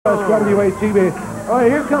USWA TV. Oh,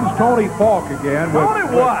 here comes Tony Falk again with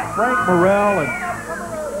Frank Morell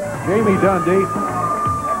and Jamie Dundee.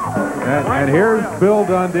 And here's Bill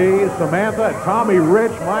Dundee, Samantha, and Tommy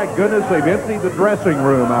Rich. My goodness, they've emptied the dressing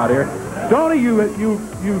room out here. Tony,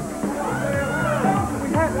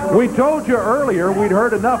 we told you earlier we'd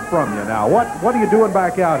heard enough from you now. What are you doing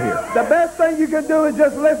back out here? The best thing you can do is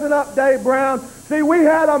just listen up, Dave Brown. See, we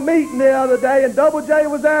had a meeting the other day, and Double J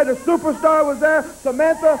was there, the Superstar was there,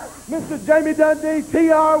 Samantha, Mr. Jamie Dundee,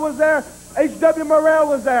 TR was there, H.W. Morell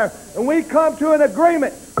was there, and we come to an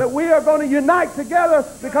agreement that we are going to unite together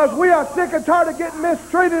because we are sick and tired of getting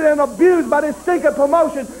mistreated and abused by this stinking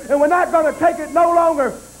promotion, and we're not going to take it no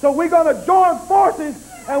longer. So we're going to join forces,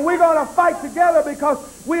 and we're going to fight together because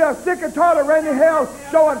we are sick and tired of Randy Hale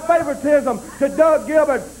showing favoritism to Doug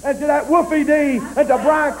Gilbert and to that Wolfie D and to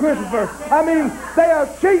Brian Christopher. I mean, they are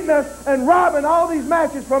cheating us and robbing all these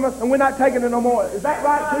matches from us, and we're not taking it no more. Is that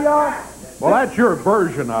right, TR? Well, that's your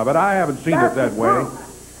version of it. I haven't seen it that way.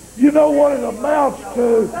 You know what it amounts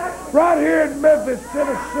to? Right here in Memphis,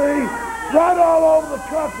 Tennessee, right all over the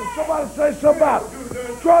country, somebody say something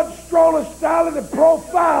about drug strolling, styling, and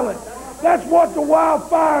profiling. That's what the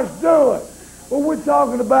Wildfire's doing. Well, we're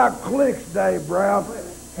talking about clicks, Dave Brown.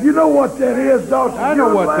 You know what that is, don't you? I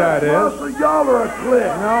know what that is. So y'all are a click.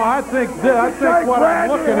 No, I think what I'm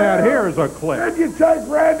looking at here is a click. Then you take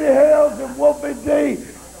Randy Hales and Wolfie D.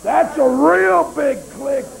 That's a real big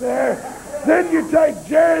click there. Then you take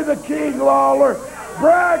Jerry the King Lawler,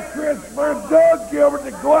 Brian Christopher, and Doug Gilbert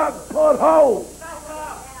to go out and putt holes.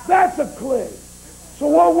 That's a click. So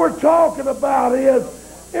what we're talking about is,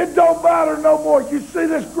 it don't matter no more. You see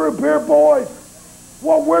this group here, boys?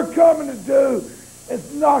 What we're coming to do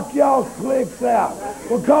is knock y'all's clicks out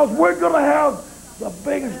because we're going to have the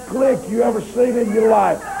biggest click you ever seen in your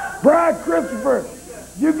life. Brian Christopher,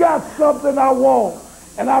 you got something I want,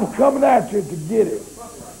 and I'm coming at you to get it.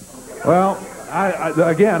 Well,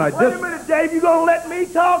 again, Wait a minute, Dave. You gonna let me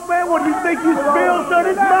talk, man? What do you think you spilled, son?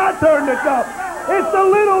 It's my turn to talk. It's the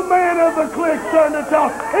little man of the clique's turn to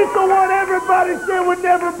talk. It's the one everybody said would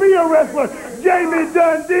never be a wrestler, Jamie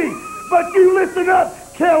Dundee. But you listen up,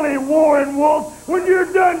 Kelly Warren Wolf. When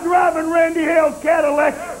you're done driving Randy Hale's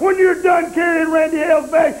Cadillac, when you're done carrying Randy Hale's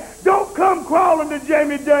bag, don't come crawling to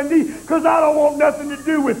Jamie Dundee, because I don't want nothing to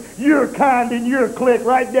do with your kind and your clique,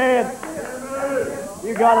 right, Dad?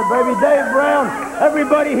 You got it, baby. Dave Brown,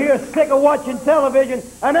 everybody here is sick of watching television,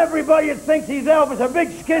 and everybody that thinks he's Elvis, a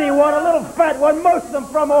big skinny one, a little fat one, most of them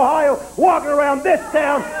from Ohio, walking around this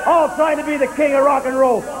town, all trying to be the king of rock and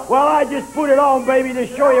roll. Well, I just put it on, baby, to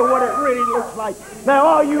show you what it really looks like. Now,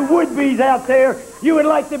 all you would-be's out there, you would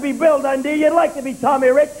like to be Bill Dundee, you'd like to be Tommy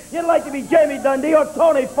Rich, you'd like to be Jamie Dundee or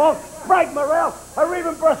Tony Falk, Frank Morell, or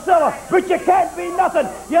even Priscilla, but you can't be nothing.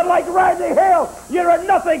 You're like Randy Hale. You're a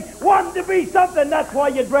nothing, wanting to be something. That's why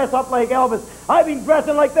you dress up like Elvis. I've been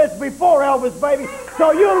dressing like this before Elvis, baby.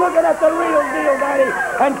 So you're looking at the real deal, Daddy.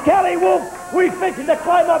 And Kelly Wolf, we fixing to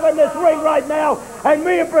climb up in this ring right now, and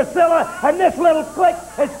me and Priscilla and this little clique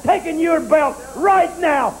is taking your belt right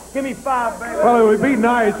now. Give me 5, baby. Well, it would be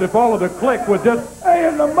nice if all of the clique would just... Hey,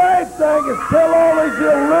 and the main thing is tell all these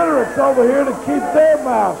illiterates over here to keep their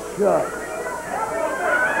mouths shut.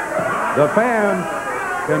 The fans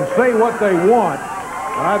can say what they want,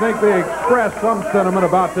 and I think they expressed some sentiment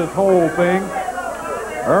about this whole thing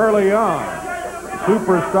early on.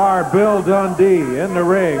 Superstar Bill Dundee in the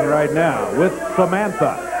ring right now with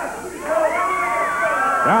Samantha.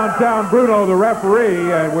 Downtown Bruno, the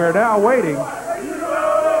referee, and we're now waiting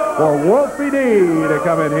for Wolfie D to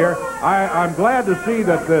come in here. I'm glad to see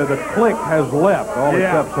that the clique has left, all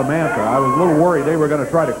except Samantha. I was a little worried they were going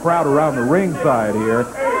to try to crowd around the ringside here,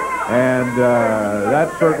 and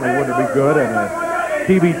that certainly wouldn't be good in a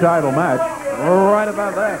TV title match. Right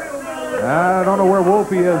about that. I don't know where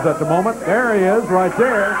Wolfie is at the moment. There he is, right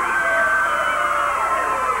there.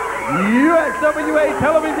 USWA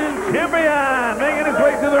television champion making his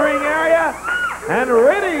way to the ring area and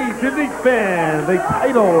ready to defend the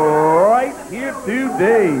title right here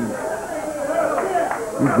today.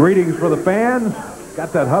 Greetings for the fans.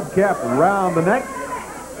 Got that hubcap around the neck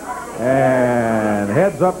and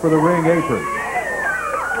heads up for the ring apron.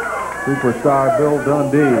 Superstar Bill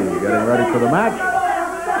Dundee getting ready for the match.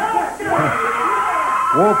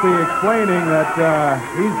 Wolfie explaining that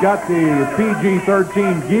he's got the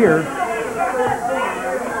PG-13 gear.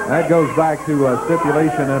 That goes back to a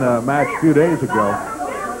stipulation in a match a few days ago.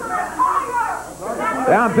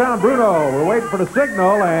 Downtown Bruno, we're waiting for the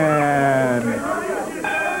signal, and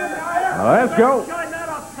let's go.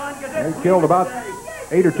 They killed about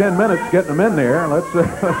 8 or 10 minutes getting them in there. Let's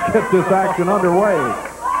get this action underway.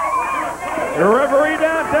 The referee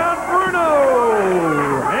downtown Bruno,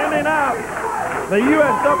 handing out the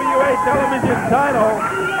USWA television title.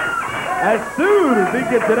 As soon as he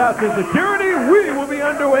gets it out to security, we will be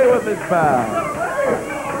underway with this bout.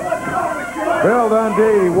 Bill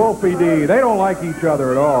Dundee, Wolfie D, they don't like each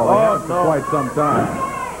other at all. They haven't for quite some time.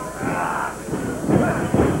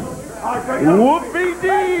 Wolfie D,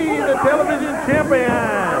 the television champion,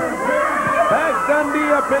 backs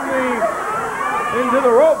Dundee up into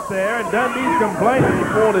the ropes there, and Dundee's complaining he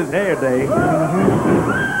pulled his hair, Dave.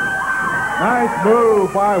 Nice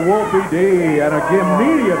move by Wolfie D, and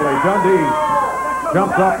immediately Dundee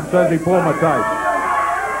jumps up and says he pulled my tights.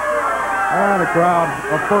 And the crowd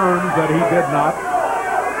affirms that he did not.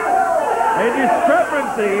 A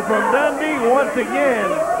discrepancy from Dundee once again,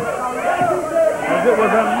 as it was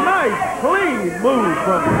a nice, clean move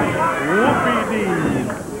from Wolfie D.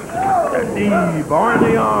 Dundee, bar in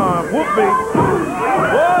the arm. Wolfie.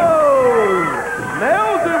 Whoa!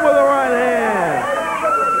 Nails him with a right hand.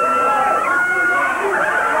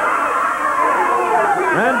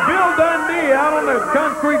 And Bill Dundee out on the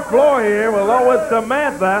concrete floor here along with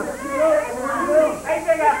Samantha.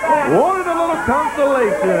 Wanted a little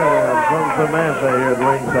consolation from Samantha here at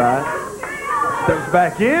ringside. Steps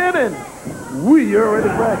back in and we are ready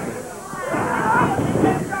to practice.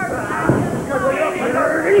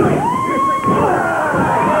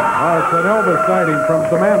 Oh, it's an Elvis sighting from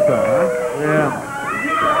Samantha, huh? Yeah.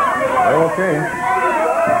 Okay.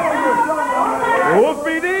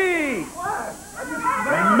 Wolfie D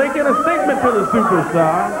making a statement to the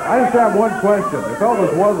superstar. I just have one question. If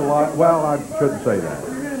Elvis was alive, well, I shouldn't say that.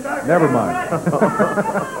 Never mind.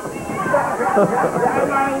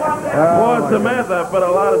 Boy, Samantha put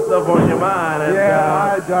a lot of stuff on your mind. And,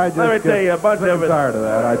 I just let me tell you, a bunch of it. Tired of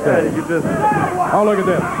that, I tell you. You just Oh, look at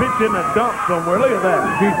this. pitch in a dump somewhere. Look at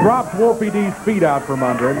that. She dropped Wolfie D's feet out from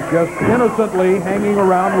under him, just innocently hanging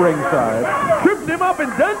around ringside. Tripped him up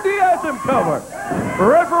and Dundee has him covered.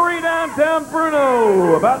 Referee downtown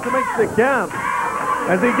Bruno about to make the count.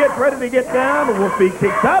 As he gets ready to get down, Wolfie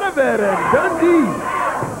kicks out of it and Dundee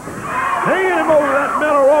hanging him over that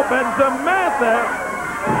metal rope, and Samantha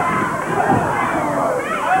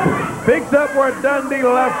picks up where Dundee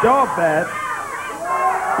left off at.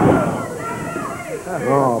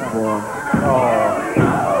 Oh, boy.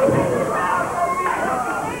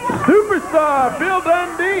 Superstar Bill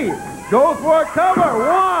Dundee goes for a cover.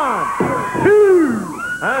 1,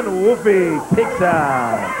 2, and Wolfie kicks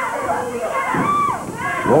out.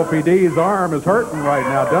 Wolfie D's arm is hurting right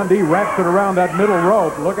now. Dundee wraps it around that middle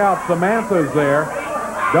rope. Look out, Samantha's there.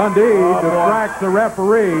 Dundee distracts the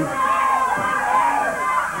referee.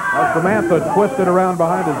 Samantha twisted around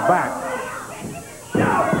behind his back.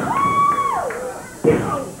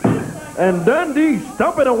 And Dundee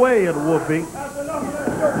stumping away at Wolfie.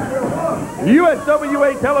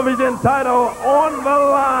 USWA television title on the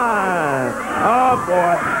line. Oh,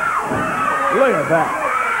 boy. Look at that.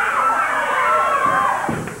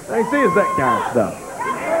 They see is that kind of stuff.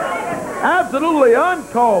 Absolutely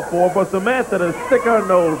uncalled for Samantha to stick her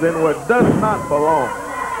nose in where it does not belong.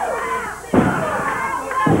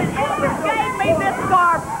 Gave me this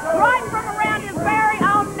scarf right from around his very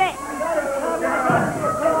own neck.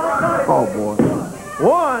 Oh, boy.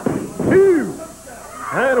 1, 2,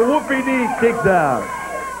 and Wolfie D kicks out.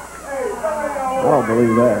 I don't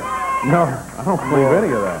believe that. No, I don't believe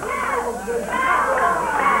any of that.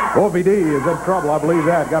 Wolfie D is in trouble, I believe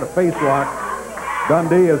that. Got a face lock.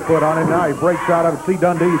 Dundee is put on him now. He breaks out of it. See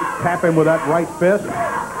Dundee tap him with that right fist.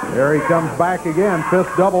 There he comes back again. Fist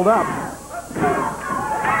doubled up.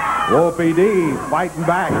 Wolfie D fighting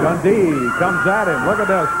back. Dundee comes at him. Look at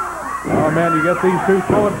this. Oh, man, you get these two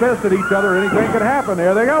throwing fists at each other. Anything can happen.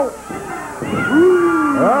 There they go.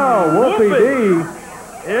 Oh, Wolfie D.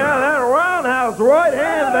 Yeah, that roundhouse right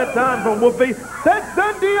hand that time from Wolfie sets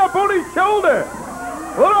Dundee up on his shoulder.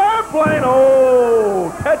 Little airplane.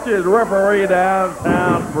 Oh, catches referee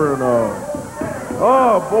downtown Bruno.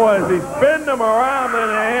 Oh, boy, as he spins him around in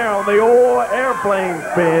the air on the old airplane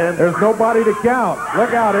spin. There's nobody to count.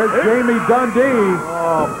 Look out, there's Jamie Dundee.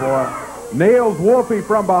 Oh, boy. Nails Wolfie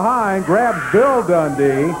from behind, grabs Bill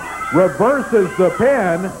Dundee, reverses the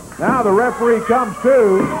pin. Now the referee comes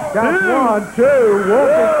to. Counts 1, 2.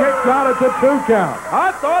 Wolfie kicks out at the 2 count.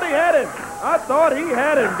 I thought he had him. I thought he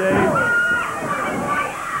had him, Dave.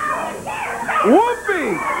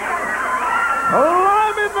 Wolfie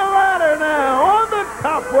climbing the ladder now on the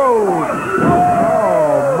top rope.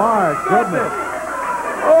 Oh, my goodness.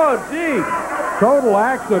 Oh, gee. Total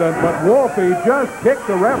accident, but Wolfie just kicked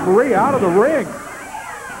the referee out of the ring.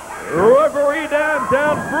 Referee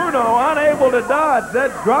downtown Bruno unable to dodge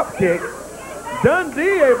that drop kick.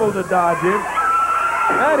 Dundee able to dodge it.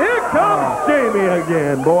 And here comes Jamie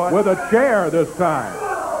again, boy. With a chair this time.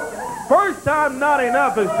 First time not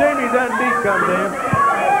enough as Jamie Dundee comes in.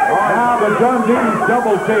 Now the Dundees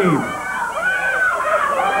double team.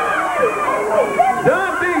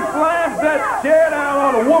 Dundee slams that chair down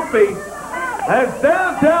on a Wolfie as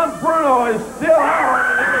downtown Bruno is still out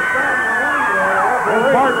on the other side of the ring there. There's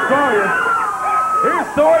Bart Sawyer. Here's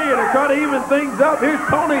Sawyer to try to even things up. Here's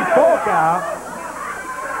Tony Falk out.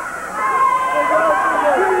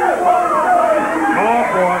 Oh,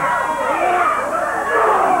 boy.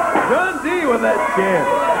 Dundee with that chair.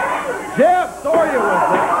 Jeff Sawyer with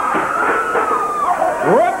it.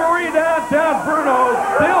 Referee downtown Bruno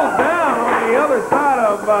still down on the other side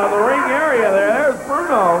of the ring area there. There's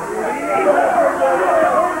Bruno.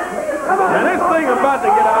 And this thing about to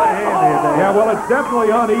get out of hand here, Dave. Yeah, well, it's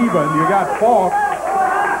definitely uneven. You got Falk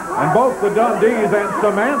and both the Dundees and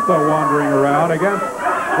Samantha wandering around against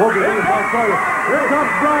Wolfie D. Here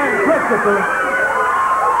comes Brian Christopher.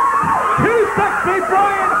 260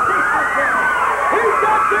 Brian Christopher. He's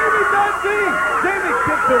got Jamie Dundee. Jamie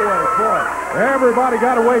kicked away, boy. Everybody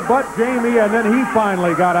got away but Jamie, and then he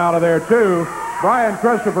finally got out of there, too. Brian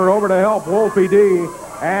Christopher over to help Wolfie D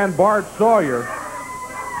and Bart Sawyer.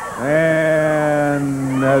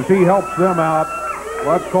 And as he helps them out,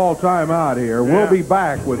 let's call timeout here. We'll be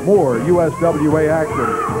back with more USWA action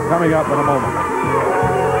coming up in a moment.